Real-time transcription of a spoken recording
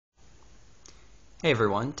Hey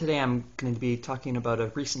everyone, today I'm going to be talking about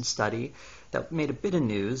a recent study that made a bit of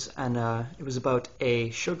news, and it was about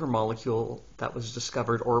a sugar molecule that was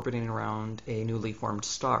discovered orbiting around a newly formed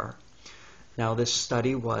star. Now this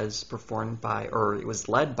study was it was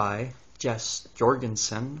led by Jess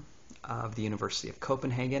Jorgensen of the University of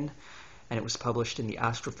Copenhagen, and it was published in the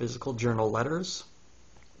Astrophysical Journal Letters,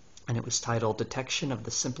 and it was titled Detection of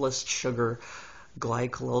the Simplest Sugar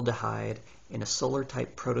Glycolaldehyde in a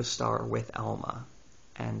Solar-Type Protostar with ALMA.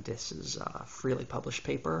 And this is a freely published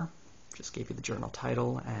paper. Just gave you the journal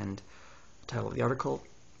title and the title of the article.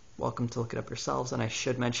 Welcome to look it up yourselves. And I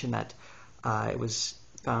should mention that it was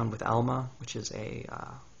found with ALMA, which is a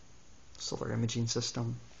solar imaging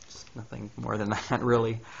system. Just nothing more than that,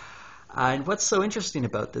 really. And what's so interesting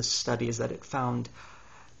about this study is that it found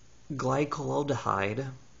glycolaldehyde,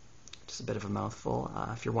 which is a bit of a mouthful.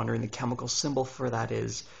 If you're wondering, the chemical symbol for that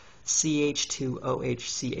is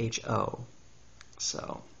CH2OHCHO.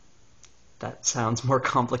 So that sounds more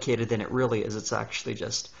complicated than it really is. It's actually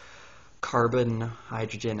just carbon,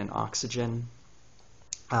 hydrogen, and oxygen.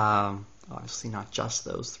 Obviously not just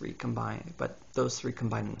those three combined, but those three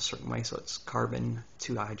combined in a certain way. So it's carbon,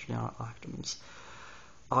 two hydrogen atoms,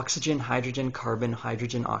 oxygen, hydrogen, carbon,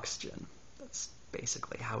 hydrogen, oxygen. That's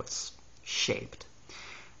basically how it's shaped.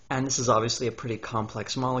 And this is obviously a pretty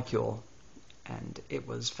complex molecule, and it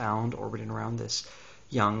was found orbiting around this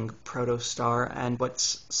young protostar. And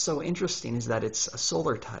what's so interesting is that it's a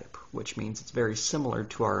solar type, which means it's very similar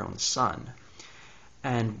to our own sun.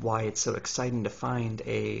 And why it's so exciting to find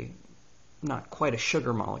not quite a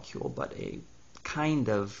sugar molecule, but a kind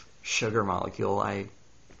of sugar molecule. I'm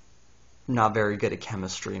not very good at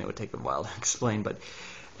chemistry, and it would take a while to explain, but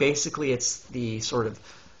basically it's the sort of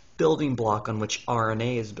building block on which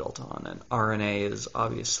RNA is built on, and RNA is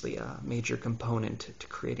obviously a major component to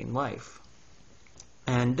creating life.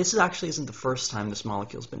 And this actually isn't the first time this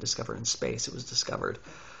molecule has been discovered in space. It was discovered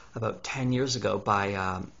about 10 years ago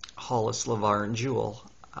by Hollis, LeVar, and Joule.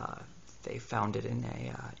 They found it in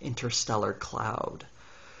a interstellar cloud,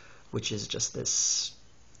 which is just this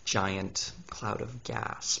giant cloud of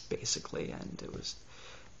gas, basically. And it was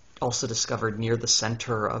also discovered near the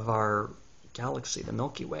center of our galaxy, the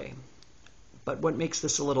Milky Way. But what makes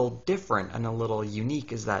this a little different and a little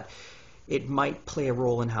unique is that it might play a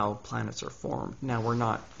role in how planets are formed. Now, we're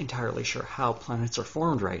not entirely sure how planets are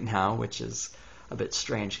formed right now, which is a bit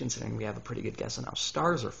strange considering we have a pretty good guess on how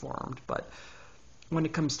stars are formed. But when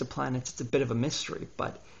it comes to planets, it's a bit of a mystery.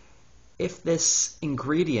 But if this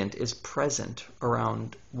ingredient is present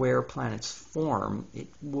around where planets form, it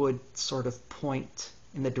would sort of point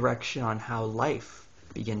in the direction on how life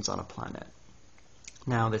begins on a planet.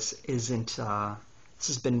 Now, this has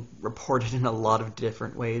been reported in a lot of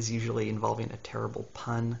different ways, usually involving a terrible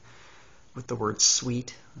pun with the word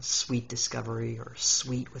sweet, a sweet discovery, or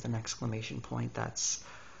sweet with an exclamation point. That's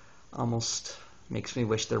almost makes me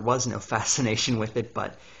wish there was no fascination with it,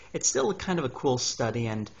 but it's still kind of a cool study,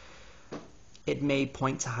 and it may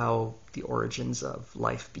point to how the origins of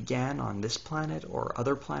life began on this planet or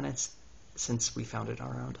other planets, since we found it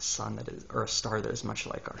around a star that is much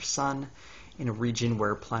like our sun, in a region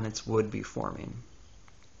where planets would be forming.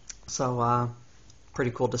 So,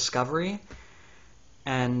 pretty cool discovery,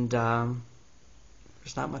 and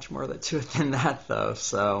there's not much more to it than that, though.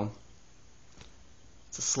 So,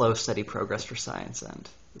 it's a slow, steady progress for science, and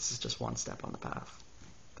this is just one step on the path.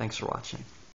 Thanks for watching.